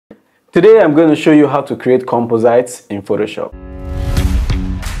Today I'm going to show you how to create composites in Photoshop.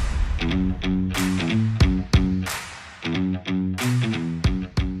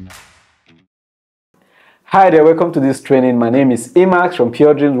 Hi there, welcome to this training. My name is Emax from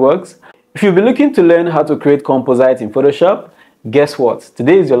Pure Dreams Works. If you'll be looking to learn how to create composites in Photoshop, guess what?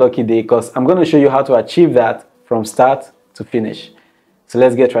 Today is your lucky day because I'm going to show you how to achieve that from start to finish. So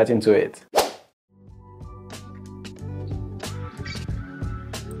let's get right into it.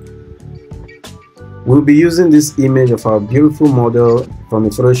 We'll be using this image of our beautiful model from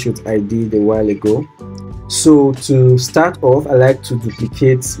a photo shoot I did a while ago. So to start off, I like to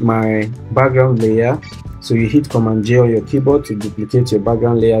duplicate my background layer. So you hit Command J on your keyboard to duplicate your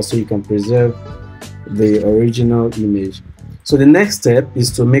background layer so you can preserve the original image. So the next step is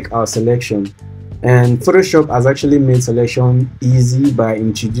to make our selection. And Photoshop has actually made selection easy by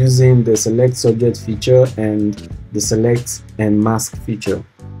introducing the select subject feature and the select and mask feature.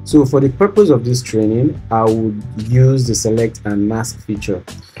 So for the purpose of this training, I would use the select and mask feature.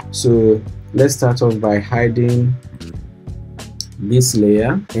 So let's start off by hiding this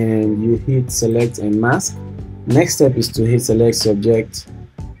layer and you hit select and mask. Next step is to hit select subject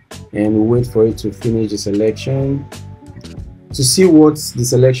and wait for it to finish the selection. To see what the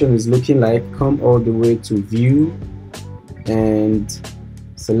selection is looking like, come all the way to view and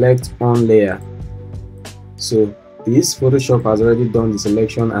select on layer. So this Photoshop has already done the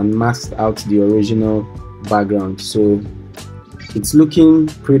selection and masked out the original background, so it's looking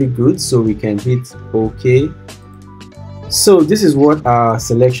pretty good, so we can hit OK. So this is what our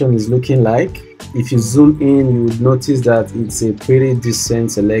selection is looking like. If you zoom in, you would notice that it's a pretty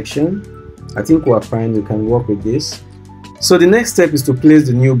decent selection. I think we're fine, we can work with this. So the next step is to place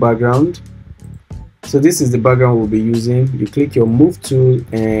the new background. So this is the background we'll be using. You click your move tool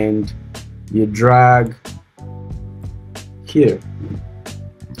and you drag here,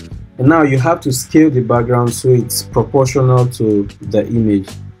 and now you have to scale the background so it's proportional to the image.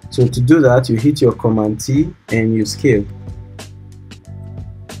 So to do that, you hit your Command T and you scale.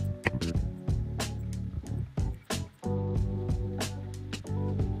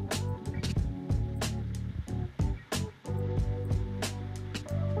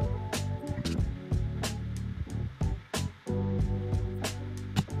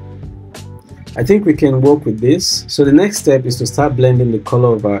 I think we can work with this. So the next step is to start blending the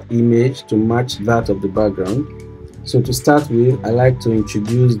color of our image to match that of the background. So to start with, I like to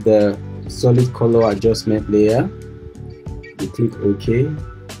introduce the solid color adjustment layer. You click OK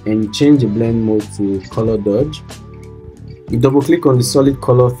and you change the blend mode to color dodge. You double click on the solid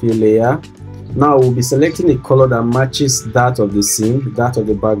color fill layer. Now we'll be selecting a color that matches that of the scene, that of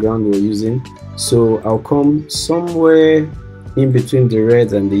the background we're using. So I'll come somewhere in between the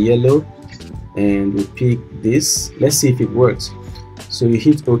red and the yellow and we pick this. Let's see if it works. So you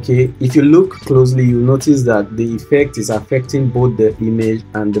hit OK. If you look closely, you'll notice that the effect is affecting both the image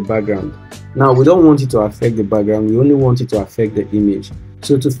and the background. Now we don't want it to affect the background, we only want it to affect the image.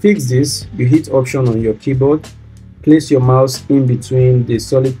 So to fix this, you hit Option on your keyboard, place your mouse in between the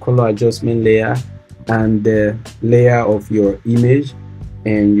solid color adjustment layer and the layer of your image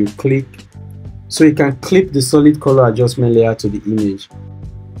and you click. So you can clip the solid color adjustment layer to the image.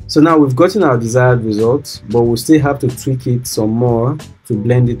 So now we've gotten our desired result, but we'll still have to tweak it some more to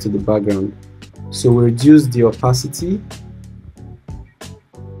blend it to the background. So we'll reduce the opacity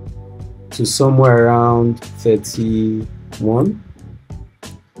to somewhere around 31.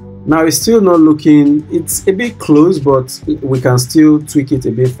 Now it's still not looking, it's a bit close, but we can still tweak it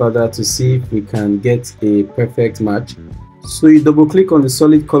a bit further to see if we can get a perfect match. So you double click on the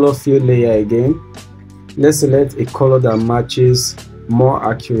solid color fill layer again. Let's select a color that matches more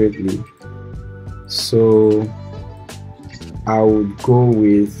accurately. So I would go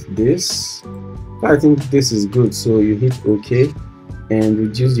with this. I think this is good. So you hit OK and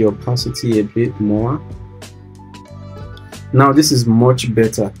reduce the opacity a bit more. Now this is much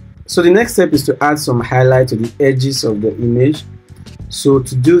better. So the next step is to add some highlight to the edges of the image. So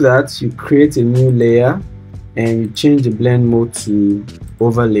to do that, you create a new layer and you change the blend mode to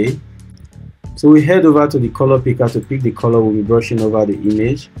overlay. So we head over to the color picker to pick the color we'll be brushing over the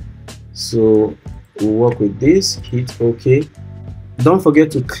image. So we'll work with this, hit OK. Don't forget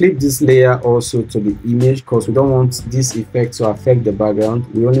to clip this layer also to the image because we don't want this effect to affect the background.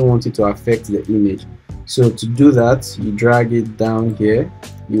 We only want it to affect the image. So to do that, you drag it down here.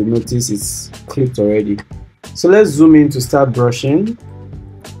 You'll notice it's clipped already. So let's zoom in to start brushing.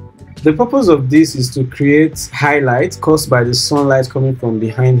 The purpose of this is to create highlight caused by the sunlight coming from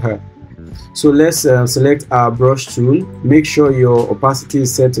behind her. So let's select our brush tool. Make sure your opacity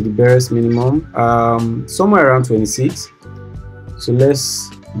is set to the barest minimum, somewhere around 26. So let's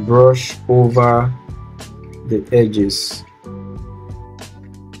brush over the edges.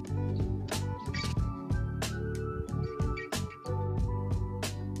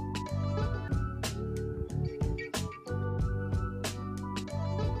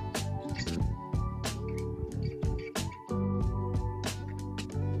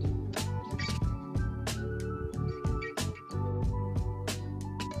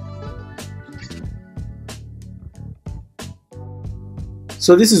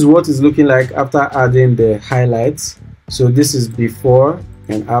 So this is what it's looking like after adding the highlights. So this is before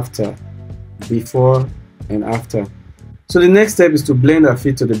and after, before and after. So the next step is to blend our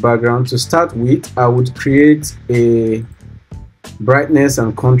feet to the background. To start with, I would create a brightness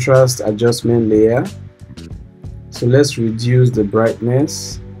and contrast adjustment layer. So let's reduce the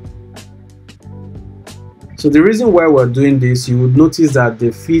brightness. So the reason why we're doing this, you would notice that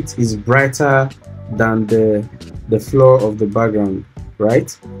the feet is brighter than the floor of the background,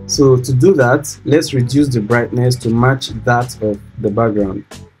 right? So to do that, let's reduce the brightness to match that of the background.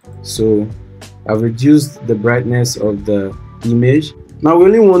 So I've reduced the brightness of the image. Now we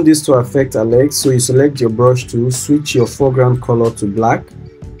only want this to affect our legs, so you select your brush tool, switch your foreground color to black,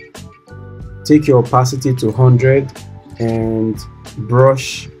 take your opacity to 100 and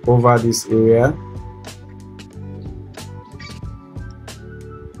brush over this area.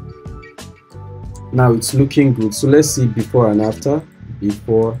 Now it's looking good. So let's see before and after,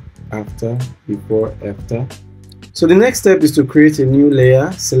 before, after, before, after. So the next step is to create a new layer.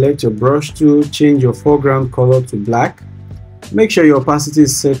 Select your brush tool, change your foreground color to black. Make sure your opacity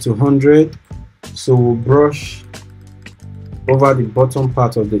is set to 100. So we'll brush over the bottom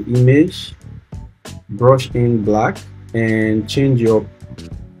part of the image, brush in black, and change your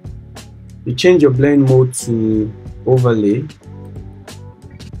blend mode to overlay.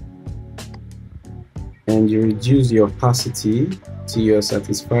 And you reduce your opacity till you're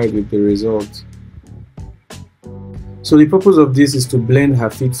satisfied with the result. So the purpose of this is to blend her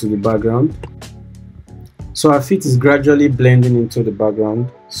feet to the background. So her feet is gradually blending into the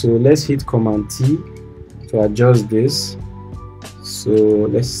background. So let's hit Command T to adjust this. So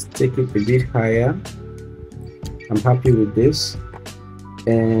let's take it a bit higher. I'm happy with this.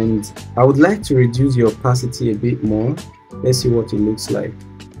 And I would like to reduce your opacity a bit more. Let's see what it looks like.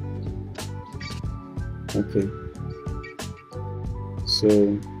 Okay, so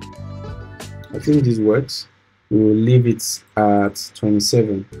I think this works. We will leave it at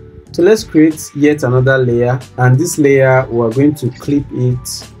 27. So let's create yet another layer, and this layer we are going to clip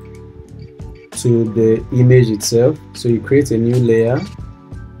it to the image itself. So you create a new layer,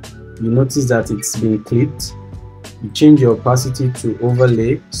 you notice that it's been clipped, you change your opacity to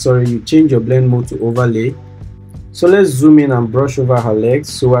overlay, you change your blend mode to overlay. So let's zoom in and brush over her legs.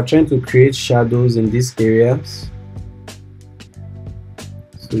 So we're trying to create shadows in these areas.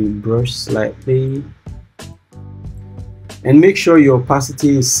 So you brush slightly. And make sure your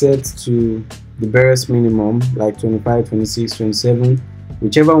opacity is set to the barest minimum, like 25, 26, 27,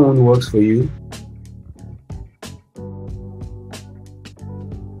 whichever one works for you.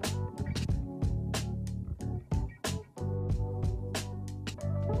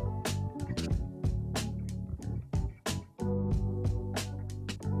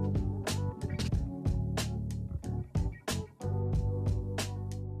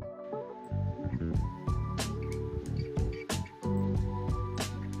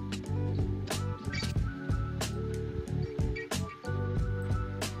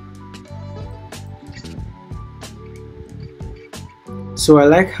 So I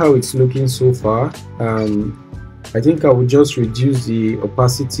like how it's looking so far. I think I will just reduce the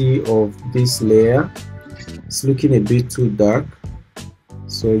opacity of this layer. It's looking a bit too dark,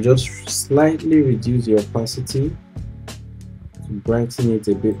 so just slightly reduce the opacity to brighten it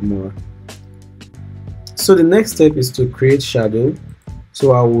a bit more. So the next step is to create shadow.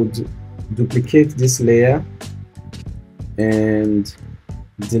 So I would duplicate this layer and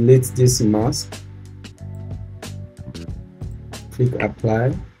delete this mask. Click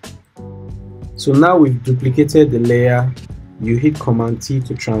apply. So now we've duplicated the layer. You hit Command T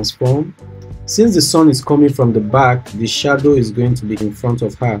to transform. Since the sun is coming from the back, the shadow is going to be in front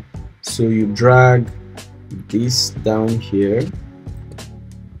of her. So you drag this down here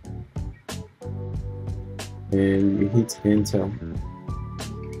and you hit enter.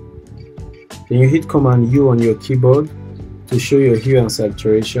 Then you hit Command U on your keyboard to show your hue and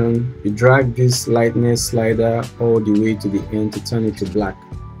saturation. You drag this lightness slider all the way to the end to turn it to black.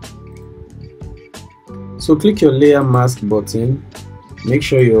 So click your layer mask button, make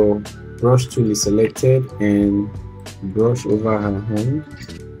sure your brush tool is selected and brush over her hand.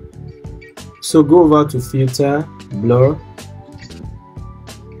 So go over to filter, blur,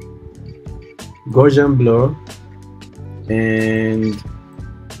 Gaussian blur, and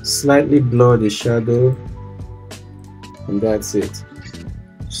slightly blur the shadow, and that's it.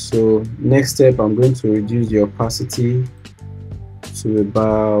 So next step, I'm going to reduce the opacity to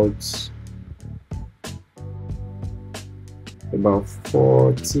about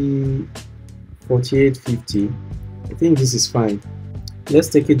 40, 48, 50. I think this is fine. Let's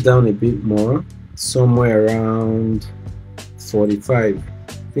take it down a bit more, somewhere around 45.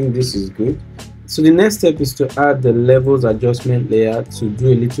 I think this is good. So the next step is to add the levels adjustment layer to do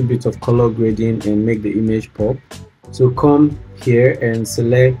a little bit of color grading and make the image pop. So come here and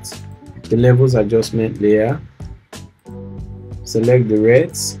select the levels adjustment layer, select the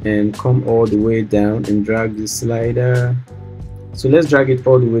reds and come all the way down and drag the slider. So let's drag it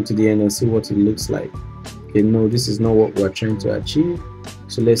all the way to the end and see what it looks like. Okay, no, this is not what we're trying to achieve.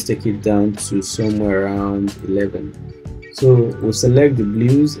 So let's take it down to somewhere around 11. So we'll select the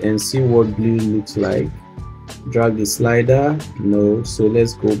blues and see what blue looks like. Drag the slider. No, so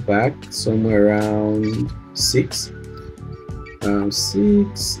let's go back somewhere around 6.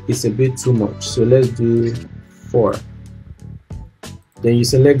 6 is a bit too much, so let's do 4. Then you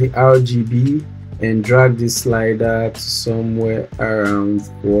select the RGB and drag this slider to somewhere around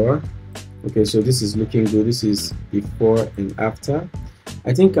 4. Okay, so this is looking good. This is before and after.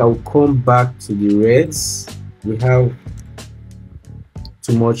 I think I'll come back to the reds. We have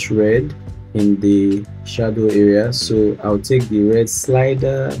too much red in the shadow area, so I'll take the red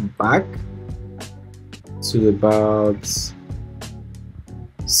slider back to about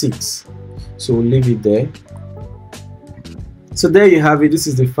 6. So we'll leave it there. So there you have it. This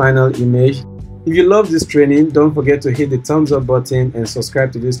is the final image. If you love this training, don't forget to hit the thumbs up button and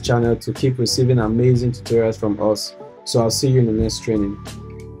subscribe to this channel to keep receiving amazing tutorials from us. So I'll see you in the next training.